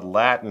talking about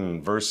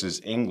Latin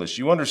versus English.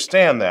 You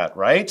understand that,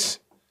 right?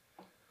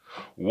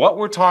 What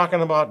we're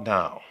talking about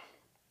now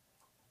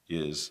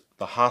is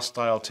the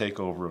hostile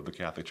takeover of the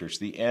Catholic Church,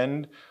 the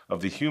end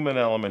of the human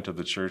element of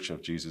the Church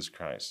of Jesus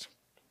Christ.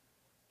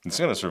 It's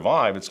going to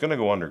survive, it's going to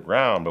go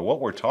underground, but what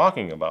we're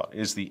talking about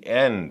is the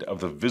end of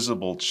the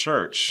visible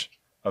church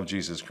of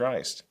Jesus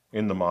Christ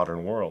in the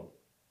modern world.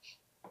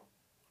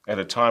 At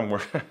a time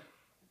where,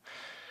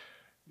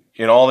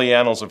 in all the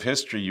annals of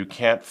history, you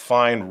can't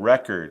find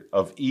record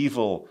of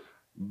evil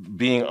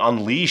being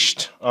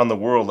unleashed on the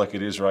world like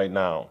it is right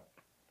now.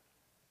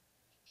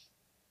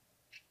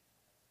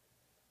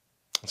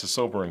 It's a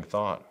sobering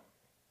thought.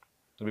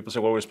 Some people say,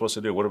 what are we supposed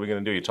to do? What are we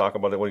going to do? You talk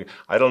about it.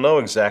 I don't know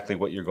exactly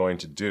what you're going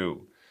to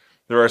do.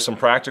 There are some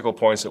practical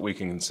points that we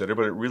can consider,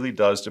 but it really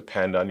does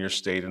depend on your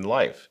state in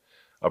life.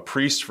 A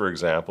priest, for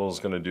example,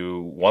 is going to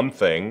do one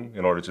thing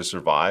in order to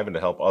survive and to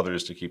help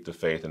others to keep the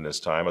faith in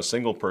this time. A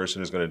single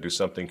person is going to do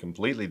something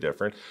completely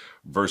different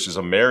versus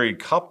a married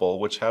couple,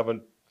 which have a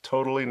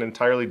totally and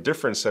entirely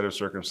different set of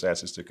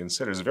circumstances to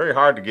consider. It's very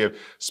hard to give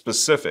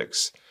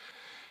specifics.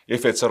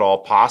 If it's at all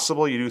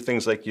possible, you do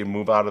things like you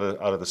move out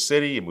of the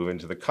city, you move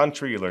into the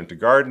country, you learn to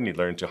garden, you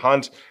learn to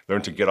hunt,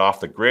 learn to get off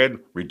the grid,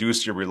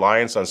 reduce your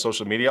reliance on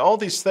social media. All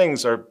these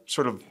things are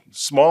sort of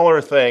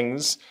smaller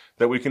things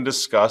that we can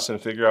discuss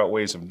and figure out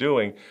ways of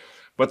doing.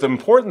 But the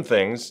important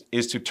things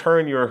is to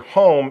turn your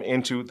home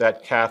into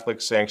that Catholic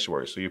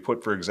sanctuary. So you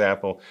put, for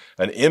example,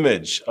 an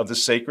image of the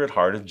Sacred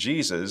Heart of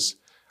Jesus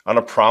on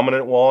a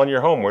prominent wall in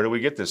your home. Where do we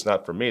get this?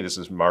 Not from me. This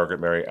is Margaret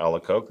Mary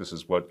Alacoque. This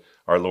is what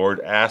our Lord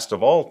asked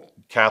of all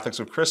Catholics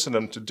of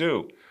Christendom to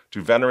do,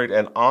 to venerate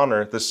and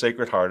honor the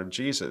Sacred Heart of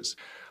Jesus.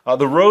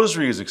 The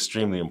Rosary is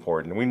extremely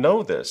important. We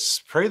know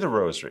this. Pray the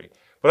Rosary.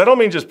 But I don't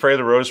mean just pray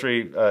the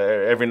Rosary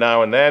every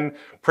now and then.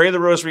 Pray the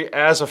Rosary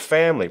as a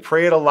family.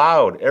 Pray it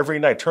aloud every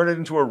night. Turn it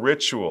into a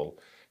ritual.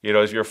 You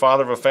know, if you're a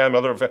father of a family,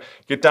 mother of a family,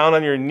 get down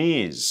on your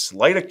knees,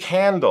 light a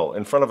candle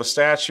in front of a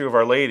statue of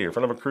Our Lady, in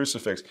front of a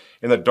crucifix,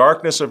 in the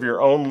darkness of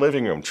your own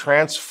living room.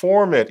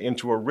 Transform it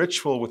into a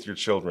ritual with your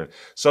children,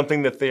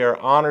 something that they are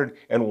honored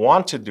and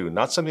want to do,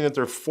 not something that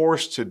they're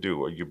forced to do,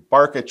 or you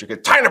bark at your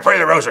kid, time to pray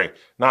the Rosary,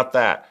 not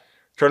that.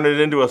 Turn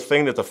it into a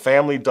thing that the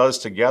family does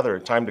together,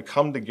 a time to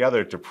come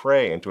together to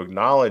pray and to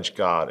acknowledge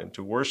God and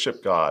to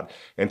worship God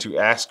and to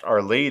ask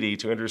Our Lady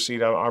to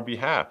intercede on our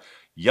behalf.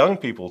 Young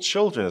people,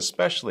 children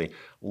especially,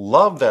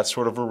 love that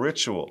sort of a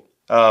ritual.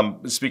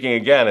 Speaking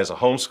again as a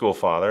homeschool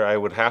father, I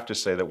would have to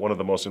say that one of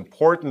the most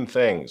important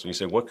things, when you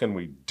say, what can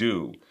we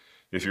do?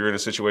 If you're in a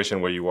situation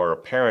where you are a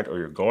parent or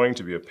you're going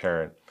to be a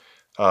parent,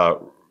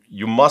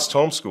 you must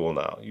homeschool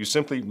now. You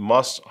simply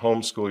must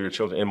homeschool your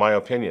children, in my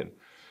opinion.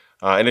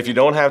 And if you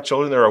don't have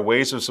children, there are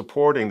ways of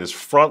supporting this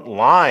front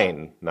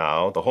line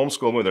now, the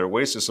homeschool movement. There are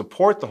ways to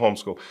support the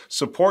homeschool,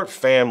 support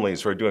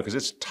families who are doing it, because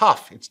it's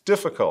tough, it's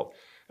difficult.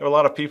 There are a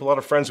lot of people, a lot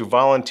of friends who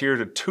volunteer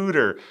to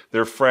tutor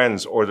their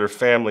friends or their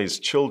family's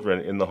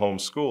children in the home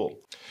school.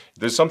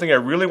 There's something I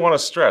really want to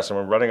stress, and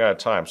we're running out of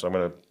time, so I'm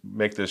going to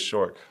make this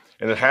short.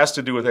 And it has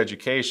to do with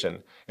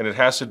education, and it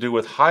has to do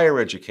with higher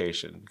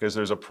education, because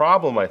there's a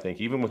problem, I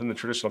think, even within the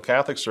traditional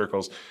Catholic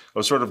circles,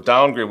 of sort of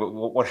downgrade.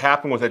 What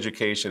happened with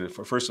education?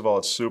 First of all,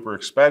 it's super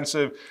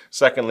expensive.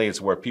 Secondly,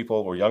 it's where people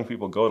or young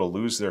people go to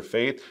lose their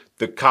faith.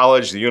 The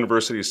college, the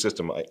university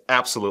system, I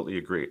absolutely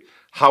agree.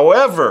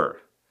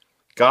 However,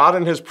 God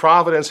in His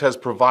providence has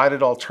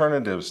provided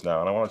alternatives now,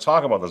 and I want to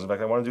talk about this. In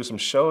fact, I want to do some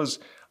shows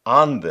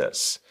on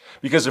this.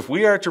 Because if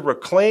we are to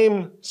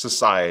reclaim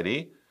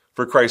society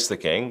for Christ the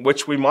King,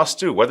 which we must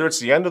do, whether it's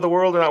the end of the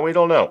world or not, we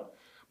don't know.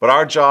 But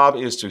our job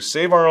is to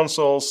save our own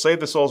souls, save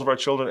the souls of our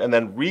children, and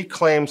then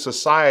reclaim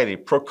society,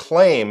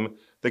 proclaim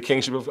the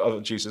kingship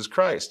of Jesus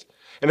Christ.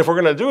 And if we're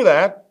going to do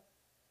that,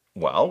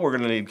 well, we're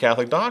going to need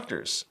Catholic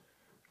doctors.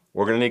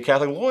 We're going to need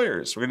Catholic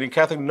lawyers. We're going to need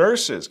Catholic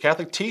nurses,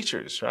 Catholic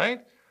teachers, right?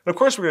 And of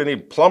course, we're going to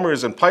need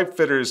plumbers and pipe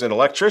fitters and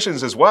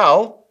electricians as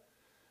well.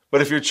 But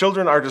if your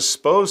children are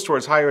disposed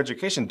towards higher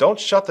education, don't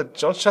shut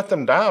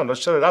them down. Don't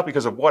shut it out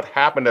because of what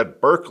happened at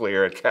Berkeley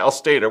or at Cal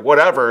State or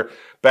whatever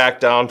back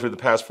down through the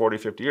past 40,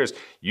 50 years.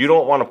 You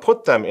don't want to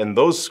put them in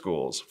those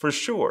schools, for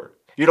sure.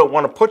 You don't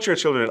want to put your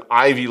children in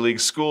Ivy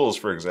League schools,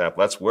 for example.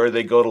 That's where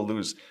they go to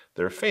lose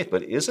their faith.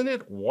 But isn't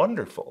it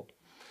wonderful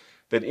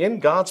that in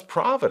God's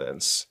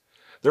providence,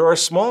 there are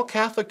small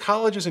Catholic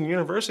colleges and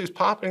universities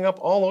popping up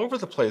all over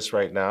the place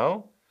right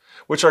now,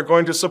 which are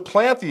going to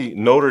supplant the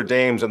Notre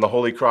Dames and the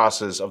Holy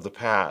Crosses of the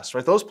past,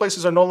 right? Those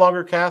places are no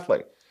longer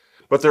Catholic,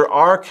 but there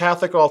are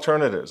Catholic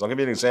alternatives. I'll give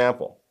you an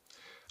example.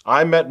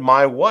 I met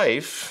my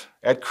wife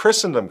at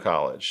Christendom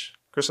College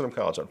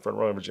on Front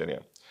Royal,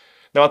 Virginia.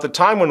 Now, at the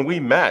time when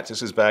we met,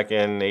 this is back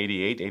in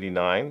 88,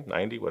 89,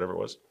 90, whatever it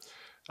was,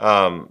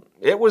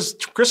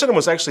 Christendom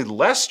was actually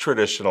less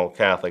traditional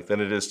Catholic than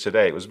it is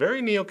today. It was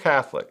very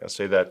neo-Catholic. I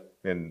say that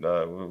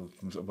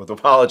with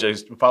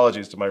apologies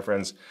to my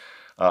friends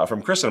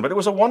from Christendom, but it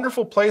was a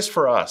wonderful place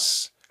for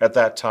us at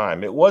that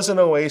time. It was an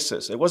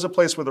oasis. It was a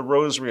place where the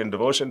Rosary and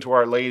devotion to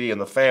Our Lady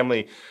and the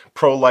family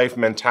pro-life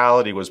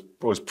mentality was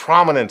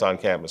prominent on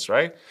campus,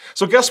 right?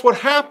 So guess what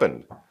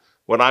happened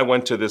when I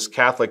went to this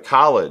Catholic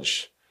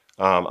college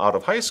out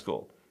of high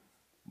school?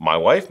 My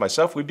wife,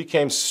 myself, we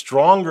became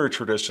stronger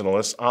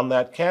traditionalists on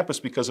that campus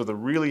because of the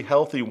really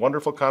healthy,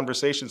 wonderful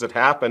conversations that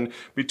happened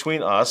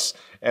between us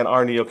and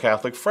our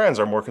neo-Catholic friends,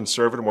 our more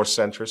conservative, more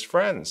centrist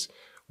friends.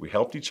 We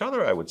helped each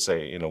other, I would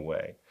say, in a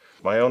way.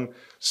 My own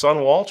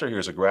son, Walter, here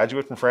is a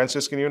graduate from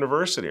Franciscan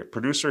University.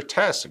 Producer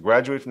Tess, a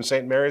graduate from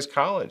St. Mary's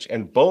College,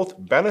 and both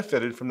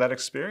benefited from that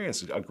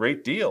experience a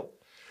great deal.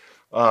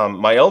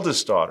 My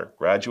eldest daughter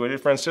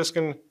graduated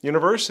Franciscan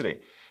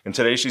University, and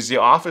today she's the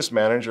office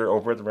manager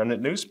over at the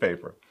Remnant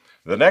newspaper.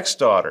 The next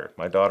daughter,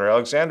 my daughter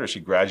Alexandra, she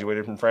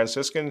graduated from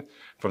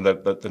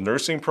the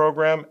nursing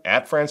program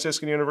at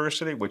Franciscan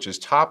University, which is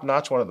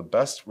top-notch, one of the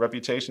best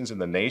reputations in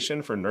the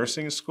nation for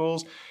nursing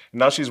schools. And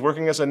now she's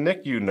working as a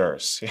NICU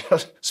nurse,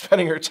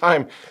 spending her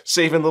time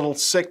saving little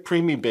sick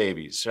preemie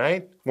babies,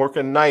 right?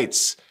 Working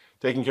nights,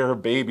 taking care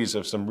of babies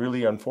of some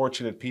really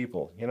unfortunate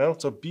people.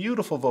 It's a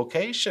beautiful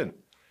vocation.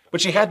 But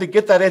she had to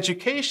get that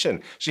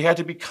education. She had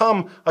to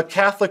become a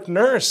Catholic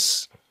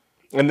nurse.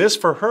 And this,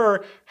 for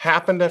her,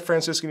 happened at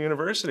Franciscan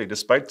University,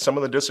 despite some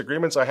of the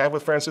disagreements I have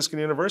with Franciscan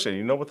University.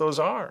 You know what those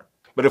are.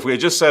 But if we had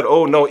just said,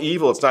 oh, no,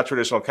 evil, it's not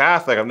traditional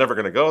Catholic, I'm never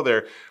going to go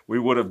there, we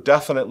would have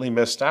definitely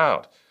missed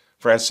out.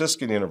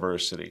 Franciscan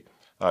University,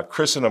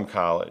 Christendom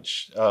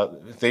College,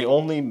 they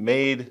only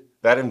made,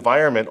 that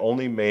environment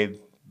only made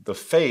the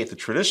faith, the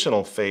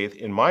traditional faith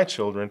in my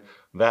children,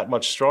 that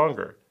much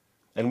stronger.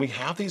 And we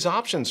have these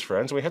options,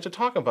 friends. We have to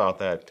talk about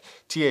that.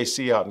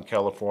 TAC out in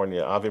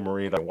California, Ave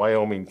Maria,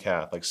 Wyoming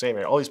Catholic, St.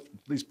 Mary, all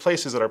these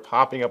places that are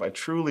popping up. I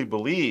truly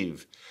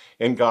believe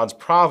in God's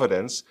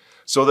providence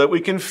so that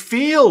we can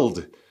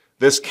field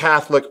this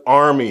Catholic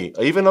army,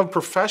 even of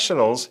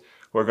professionals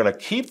who are going to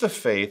keep the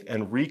faith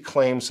and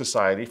reclaim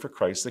society for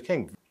Christ the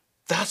King.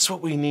 That's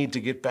what we need to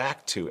get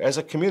back to as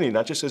a community,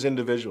 not just as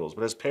individuals,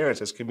 but as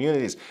parents, as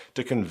communities,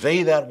 to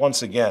convey that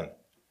once again.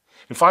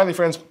 And finally,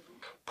 friends,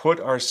 put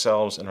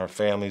ourselves and our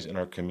families and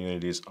our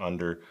communities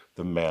under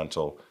the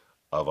mantle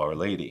of Our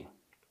Lady.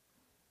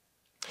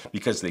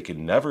 Because they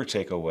can never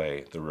take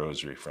away the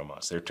rosary from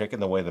us. They're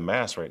taking away the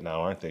Mass right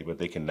now, aren't they? But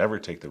they can never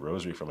take the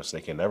rosary from us.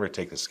 They can never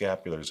take the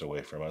scapulars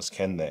away from us,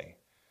 can they?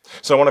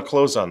 So I want to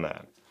close on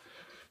that.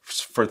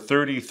 For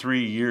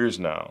 33 years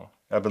now,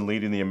 I've been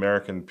leading the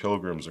American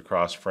pilgrims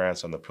across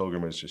France on the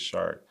pilgrimage to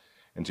Chartres.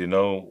 And do you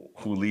know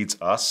who leads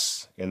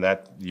us in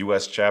that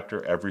U.S.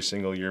 chapter every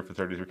single year for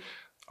 33?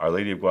 Our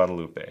Lady of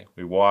Guadalupe.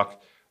 We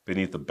walk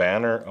beneath the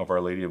banner of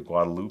Our Lady of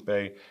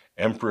Guadalupe,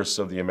 Empress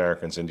of the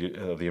Americas. And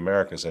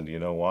do you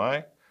know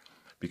why?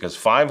 Because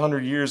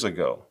 500 years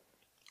ago,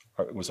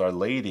 it was Our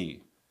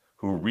Lady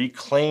who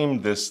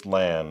reclaimed this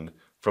land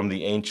from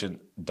the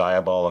ancient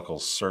diabolical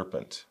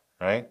serpent,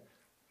 right?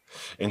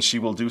 And she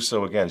will do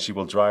so again. She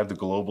will drive the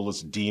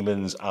globalist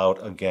demons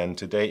out again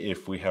today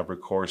if we have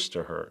recourse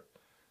to her.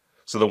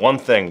 So the one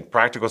thing,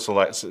 practical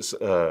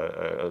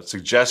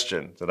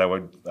suggestion that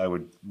I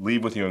would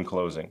leave with you in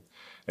closing,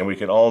 and we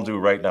can all do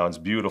right now, it's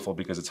beautiful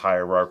because it's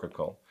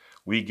hierarchical.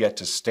 We get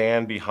to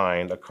stand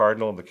behind a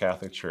cardinal of the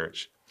Catholic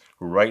Church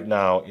who right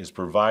now is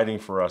providing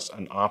for us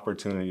an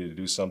opportunity to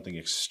do something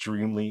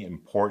extremely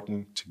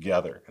important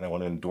together. And I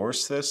want to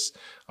endorse this.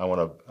 I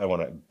want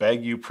to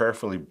beg you,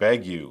 prayerfully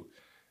beg you,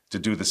 to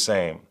do the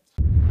same.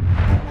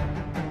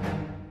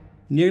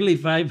 Nearly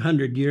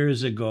 500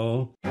 years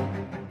ago,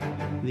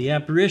 the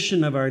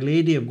apparition of Our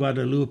Lady of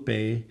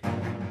Guadalupe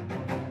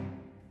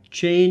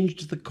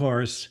changed the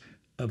course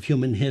of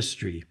human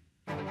history.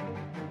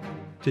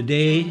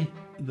 Today,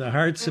 the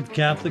hearts of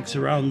Catholics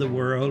around the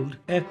world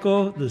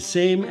echo the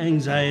same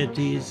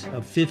anxieties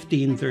of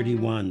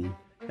 1531.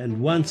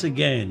 And once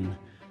again,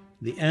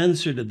 the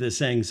answer to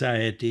this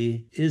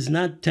anxiety is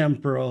not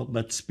temporal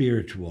but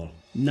spiritual.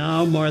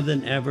 Now more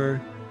than ever,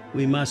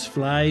 we must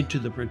fly to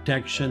the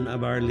protection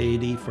of Our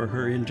Lady for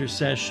her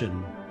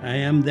intercession. I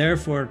am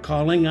therefore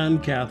calling on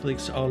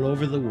Catholics all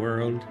over the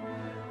world,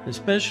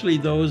 especially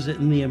those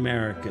in the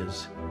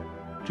Americas,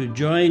 to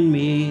join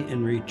me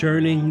in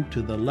returning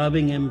to the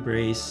loving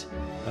embrace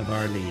of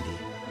Our Lady.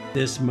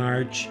 This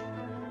March,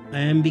 I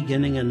am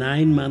beginning a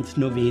 9-month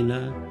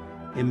novena,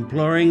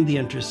 imploring the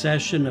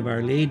intercession of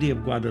Our Lady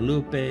of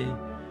Guadalupe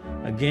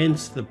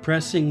against the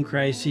pressing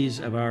crises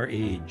of our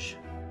age.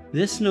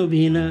 This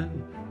novena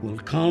will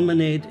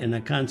culminate in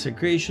a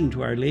consecration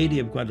to Our Lady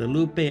of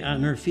Guadalupe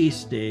on her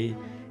feast day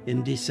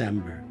in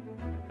December.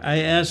 I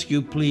ask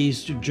you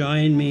please to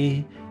join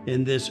me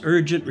in this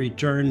urgent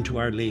return to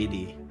Our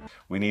Lady.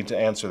 We need to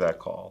answer that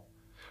call.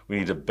 We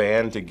need to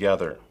band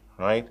together,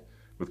 right,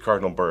 with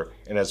Cardinal Burke.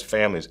 And as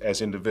families,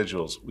 as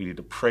individuals, we need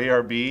to pray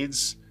our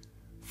beads,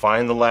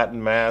 find the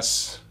Latin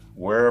Mass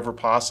wherever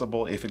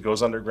possible. If it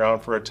goes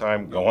underground for a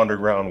time, go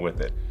underground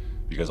with it,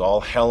 because all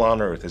hell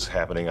on earth is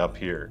happening up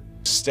here.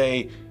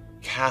 Stay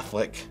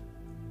Catholic.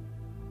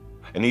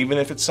 And even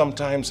if it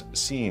sometimes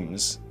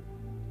seems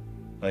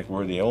like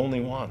we're the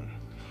only one,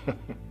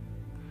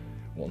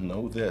 well,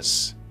 know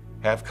this,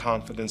 have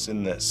confidence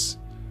in this.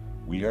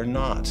 We are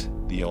not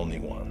the only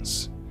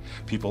ones.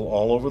 People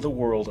all over the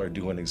world are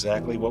doing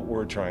exactly what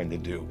we're trying to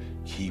do.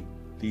 Keep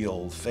the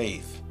old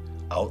faith.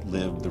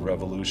 Outlive the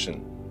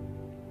revolution.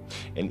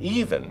 And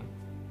even,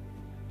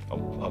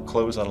 I'll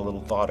close on a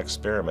little thought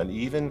experiment,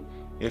 even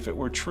if it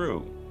were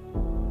true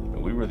that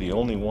we were the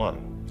only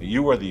one, that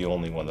you are the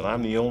only one, that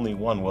I'm the only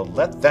one, well,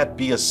 let that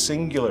be a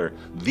singular,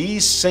 the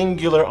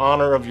singular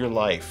honor of your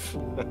life.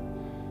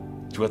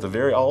 To at the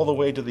very, all the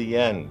way to the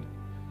end,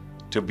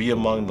 to be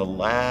among the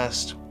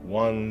last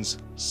ones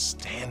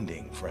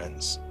standing,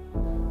 friends,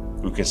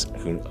 who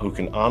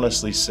can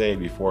honestly say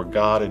before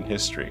God and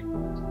history,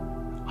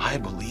 I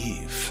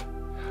believe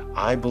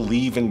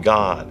in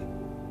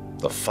God,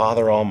 the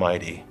Father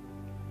Almighty,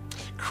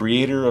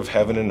 creator of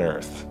heaven and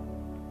earth,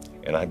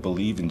 and I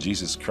believe in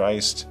Jesus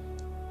Christ,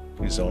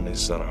 his only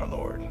Son, our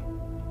Lord.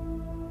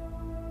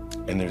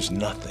 And there's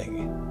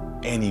nothing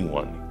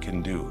anyone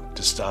can do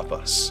to stop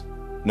us,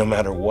 no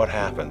matter what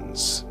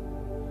happens.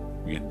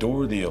 We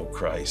adore thee, O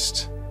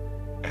Christ,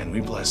 and we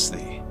bless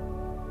thee,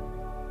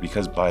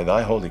 because by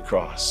thy holy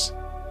cross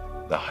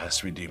thou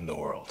hast redeemed the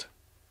world.